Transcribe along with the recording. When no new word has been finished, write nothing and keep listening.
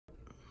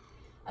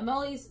I'm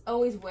always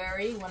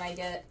wary when I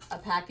get a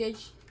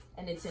package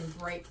and it's in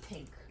bright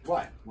pink.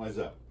 Why? Why is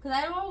that? Because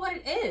I don't know what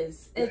it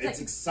is. It's like,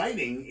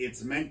 exciting.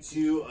 It's meant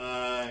to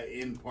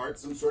impart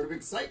some sort of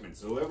excitement.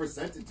 So whoever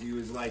sent it to you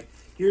is like,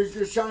 here's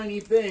your shiny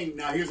thing.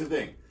 Now here's the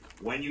thing.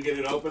 When you get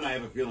it open, I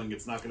have a feeling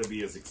it's not going to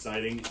be as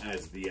exciting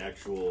as the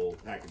actual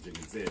packaging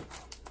it's in.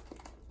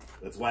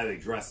 That's why they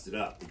dressed it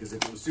up. Because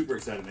if it was super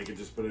exciting, they could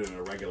just put it in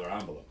a regular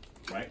envelope.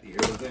 Right? You hear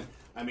what I'm saying?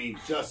 I mean,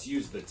 just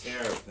use the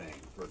tear thing,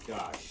 for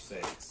gosh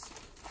sakes.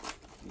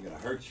 You're going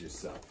to hurt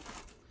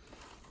yourself.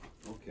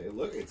 Okay,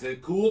 look, it's a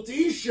cool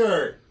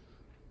t-shirt.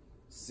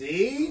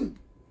 See?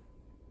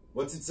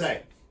 What's it say?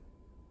 It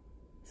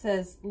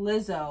says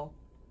Lizzo.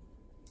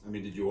 I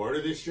mean, did you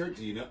order this shirt?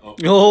 Do you know?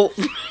 Oh.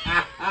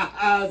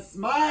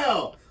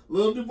 Smile!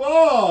 Lil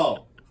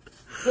Duval!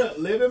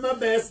 Living my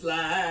best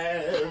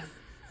life.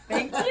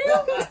 Thank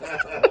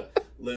you.